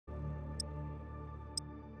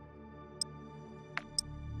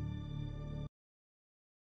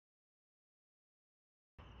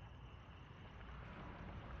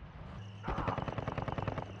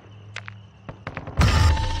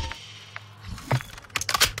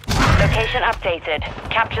Location updated.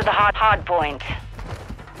 Capture the hard point.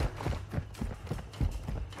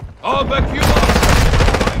 I'll back you up!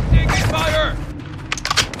 I'm taking fire!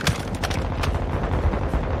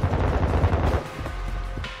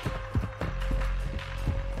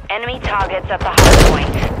 Enemy targets at the hard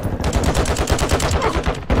point.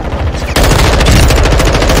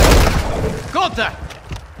 Contact!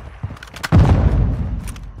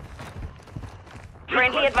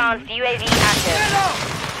 Friendly advanced UAV active.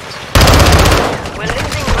 We're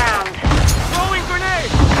losing ground. Throwing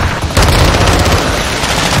grenade!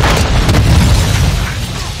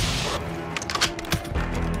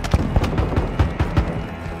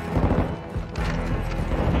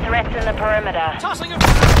 Threats in the perimeter. Tossing him!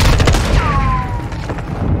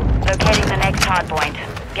 Locating the next hard point.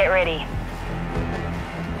 Get ready.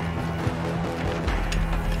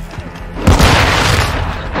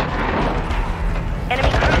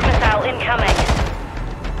 Enemy cruise missile incoming.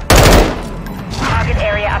 Target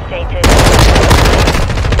area updated.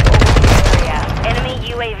 Area. Enemy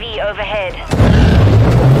UAV overhead.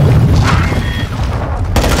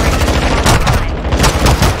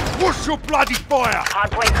 Push your bloody fire!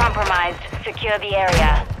 Hardpoint compromised. Secure the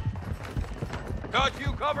area. Got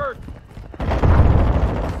you covered!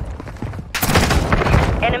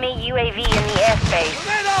 Enemy UAV in the airspace.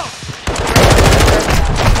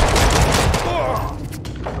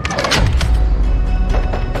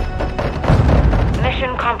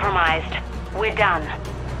 Mission compromised. We're done.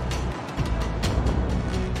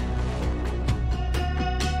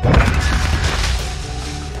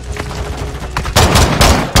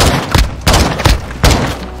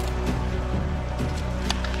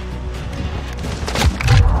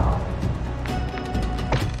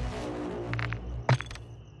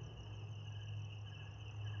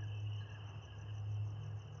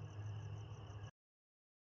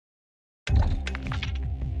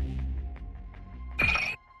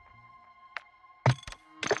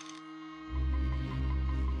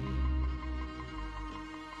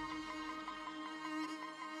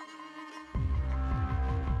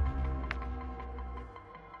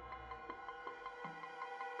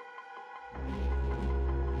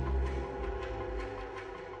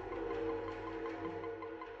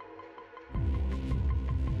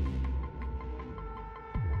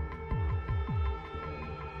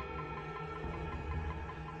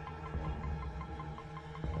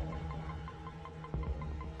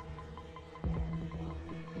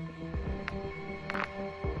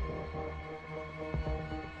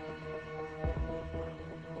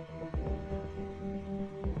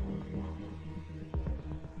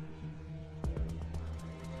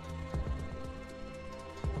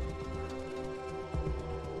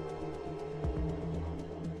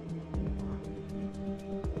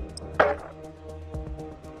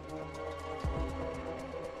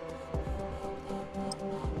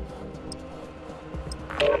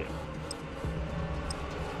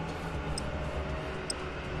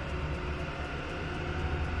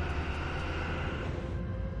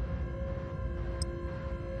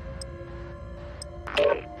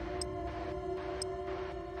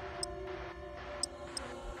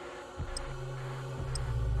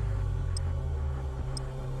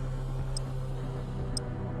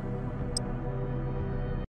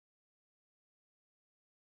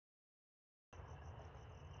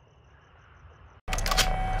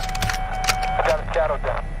 Shadow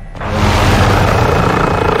down.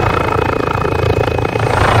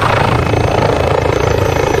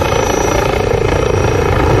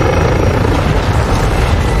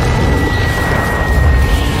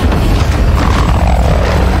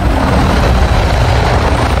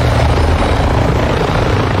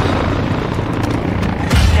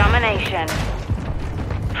 Domination.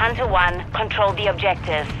 Hunter 1, control the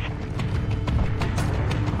objectives.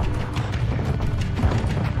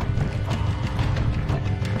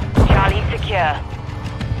 Charlie secure.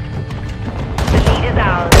 The lead is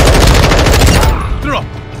ours. Throw!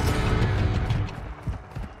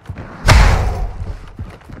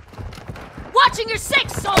 Watching your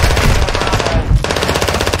six, soldier!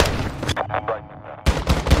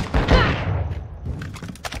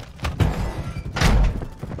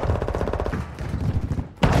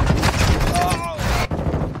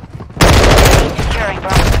 Securing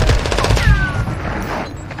Bravo.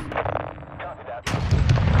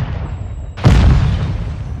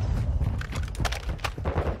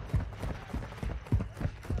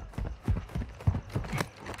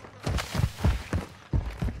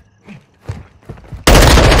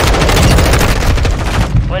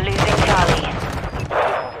 We're losing Charlie.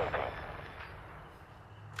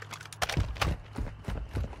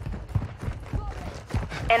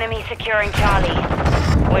 Enemy securing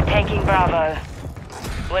Charlie. We're taking Bravo.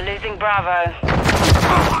 We're losing Bravo.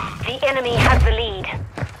 The enemy has the lead.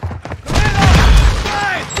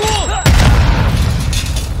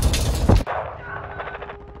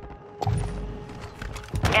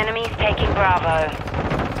 Enemies taking Bravo.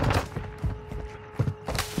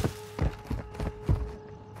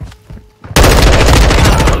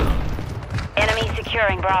 Enemy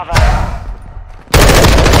securing Bravo.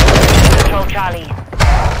 Control Charlie.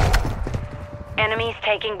 Enemies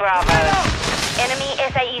taking Bravo. Enemy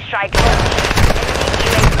SAE strike.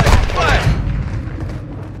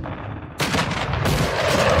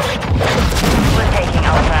 We're taking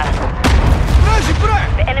Alpha.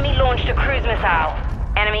 The enemy launched a cruise missile.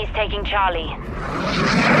 Enemies taking Charlie.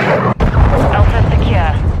 Alpha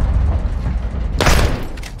secure.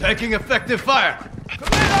 Taking effective fire.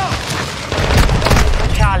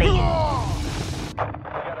 Charlie.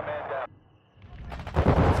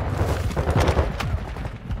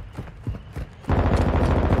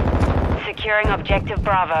 Securing objective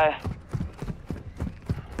Bravo.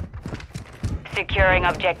 Securing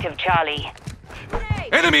objective Charlie.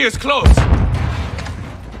 Enemy is close.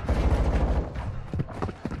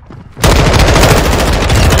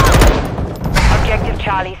 Objective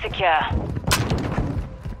Charlie secure.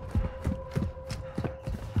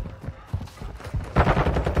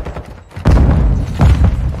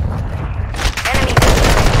 Enemy.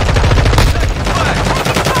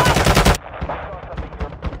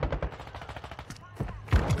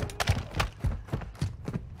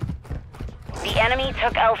 The enemy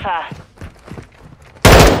took Alpha.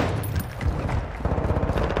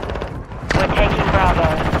 We're taking Bravo.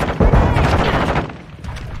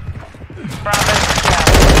 Bravo secure.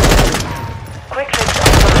 Quickly.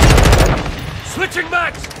 Switching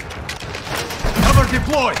backs. Cover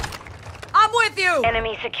deployed. I'm with you!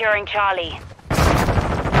 Enemy securing Charlie.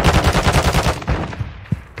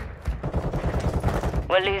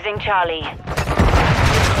 We're losing Charlie.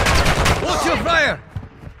 Watch your fire.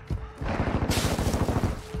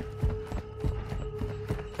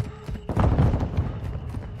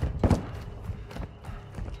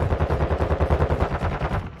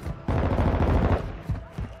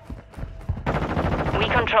 We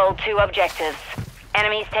control 2 objectives.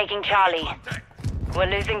 Enemies taking Charlie. We're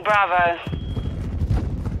losing Bravo.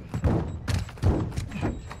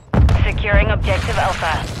 Securing objective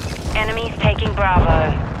Alpha. Enemies taking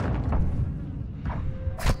Bravo.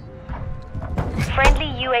 Friendly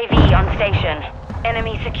UAV on station.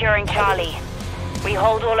 Enemy securing Charlie. We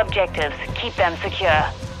hold all objectives. Keep them secure.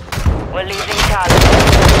 We're losing Charlie.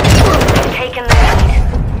 We've taken the lead.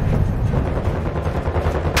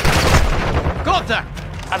 Contact.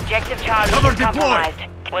 Objective Charlie Cover is deployed.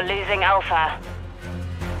 compromised. We're losing Alpha.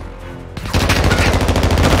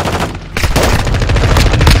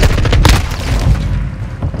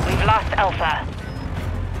 We've lost Alpha.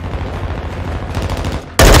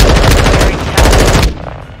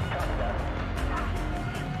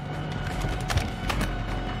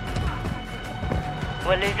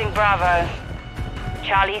 We're losing Bravo.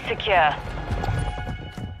 Charlie secure.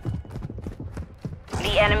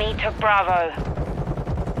 The enemy took Bravo.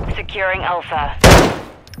 Securing Alpha.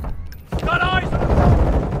 Got eyes.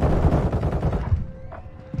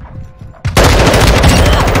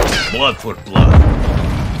 Blood for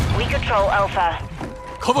blood. We control Alpha.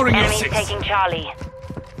 Covering your Enemy 6. taking Charlie.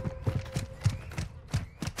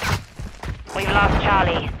 We've lost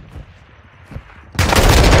Charlie.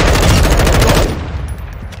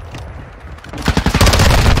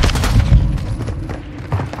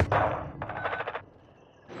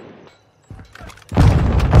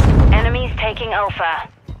 Enemies taking Alpha.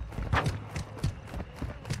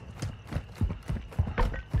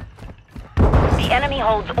 The enemy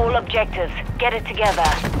holds all objectives. Get it together.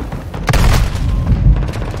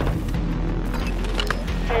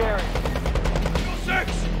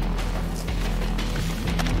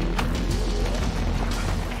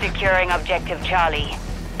 Securing objective Charlie.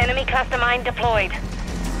 Enemy cluster mine deployed.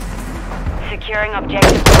 Securing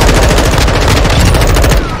objective Bravo.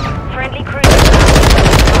 Friendly cruiser.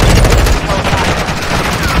 Control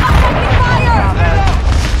fire.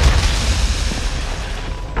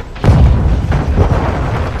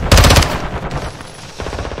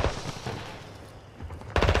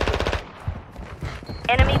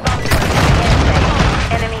 Enemy bomb.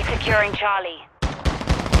 Enemy securing Charlie.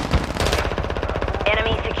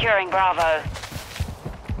 Enemy securing Bravo.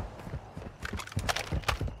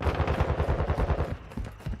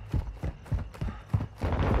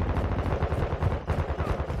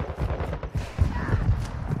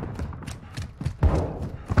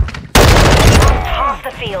 Half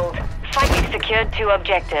the field. Fighting secured 2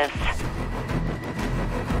 objectives.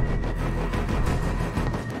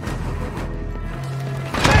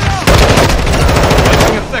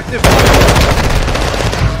 effective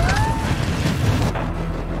fire!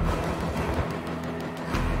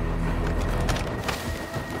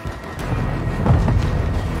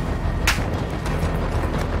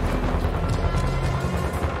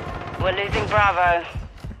 We're losing Bravo.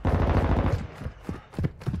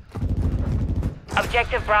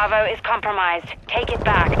 Objective Bravo is compromised. Take it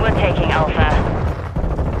back. We're taking Alpha.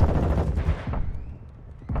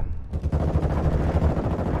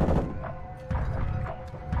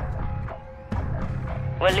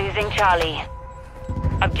 We're losing Charlie.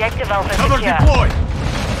 Objective Alpha Cover secure. deployed!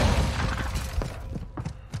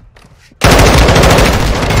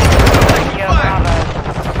 Secure Bravo.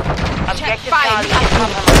 Objective fire. Charlie is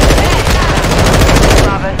compromised.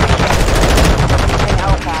 Bravo secure. Losing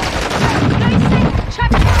Alpha.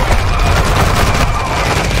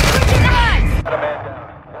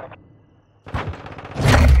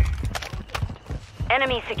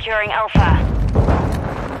 Enemy securing Alpha.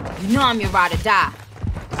 You know I'm your ride or die.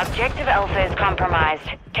 Objective Alpha is compromised.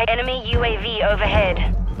 Take enemy UAV overhead.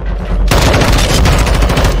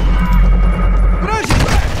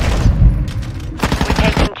 We're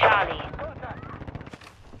taking Charlie.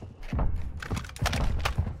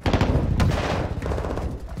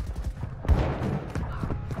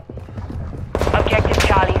 Objective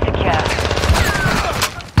Charlie secure.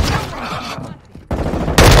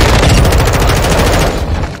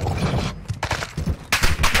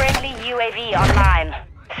 Friendly UAV online.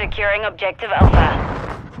 Securing Objective Alpha.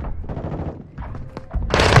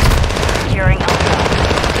 Securing Alpha.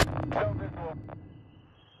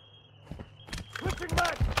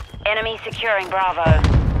 Enemy securing Bravo.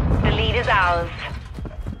 The lead is ours.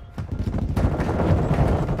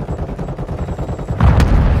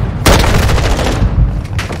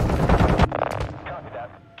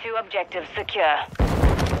 Two objectives secure.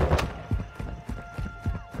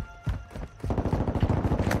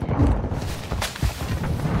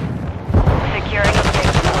 Securing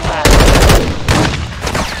Objective Alpha.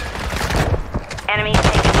 Enemy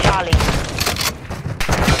taking Charlie.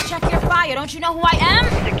 Check your fire. Don't you know who I am?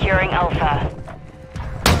 Securing Alpha.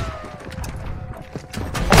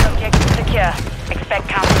 Objective secure. Expect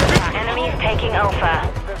counterattack. Enemies taking Alpha.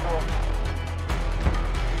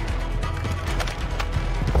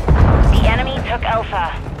 The enemy took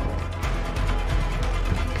Alpha.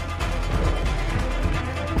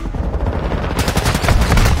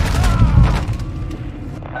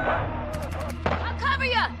 I'll cover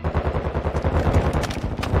you.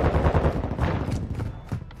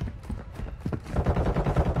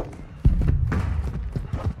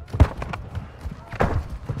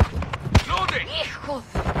 Loading! Hijo,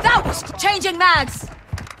 that was changing mags.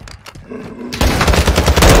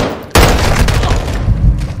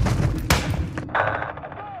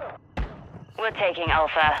 We're taking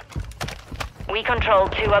Alpha. We control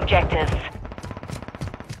two objectives.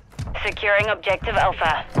 Securing Objective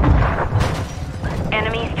Alpha.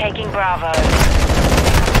 Enemies taking Bravo.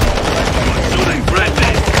 Shooting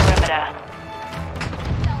friendly! Perimeter.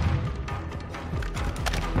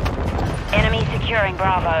 Enemy securing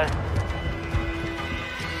Bravo.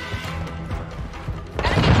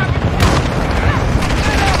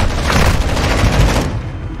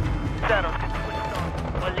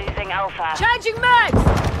 We're losing Alpha. Changing mags.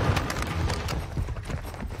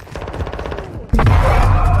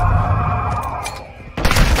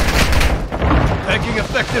 Taking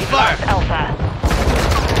effective fire! Alpha.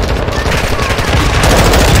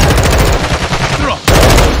 Drop!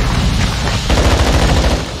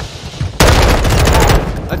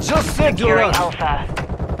 I just said you're Securing up. Alpha.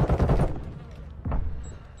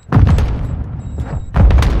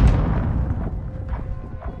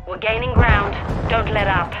 We're gaining ground. Don't let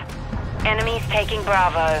up. Enemies taking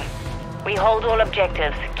Bravo. We hold all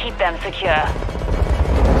objectives. Keep them secure.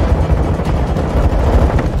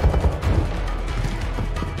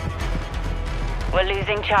 We're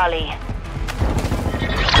losing Charlie.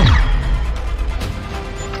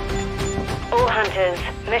 All hunters,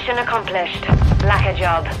 mission accomplished. Lack a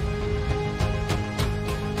job.